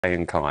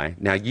and Kai.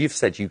 Now, you've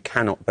said you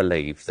cannot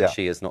believe that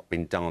she has not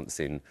been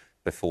dancing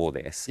before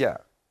this. Yeah.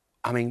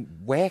 I mean,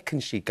 where can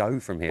she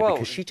go from here? Well,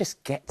 because she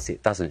just gets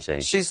it, doesn't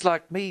she? She's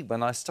like me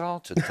when I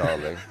started,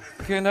 darling.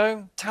 You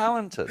know,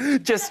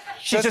 talented.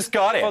 She just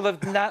got it. Full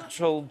of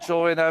natural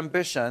joy and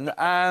ambition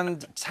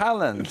and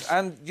talent.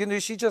 And, you know,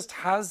 she just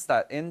has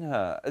that in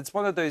her. It's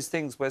one of those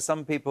things where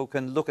some people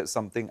can look at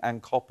something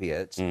and copy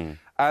it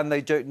and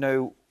they don't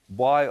know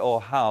why or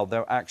how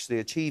they're actually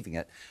achieving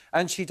it.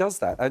 And she does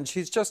that, and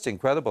she's just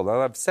incredible.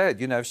 And I've said,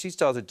 you know, if she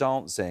started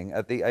dancing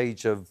at the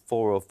age of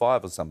 4 or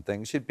 5 or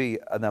something, she'd be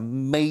an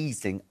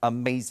amazing,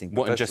 amazing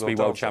What, and just be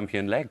dancer. world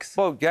champion legs?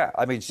 Well, yeah,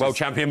 I mean... She's, world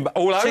champion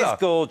all over. She's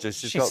gorgeous.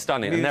 She's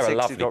stunning, and they're a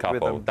lovely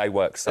couple. They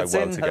work so well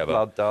together. It's in her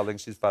blood, darling.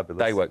 She's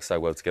fabulous. They work so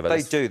well together.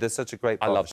 They do. They're such a great partnership.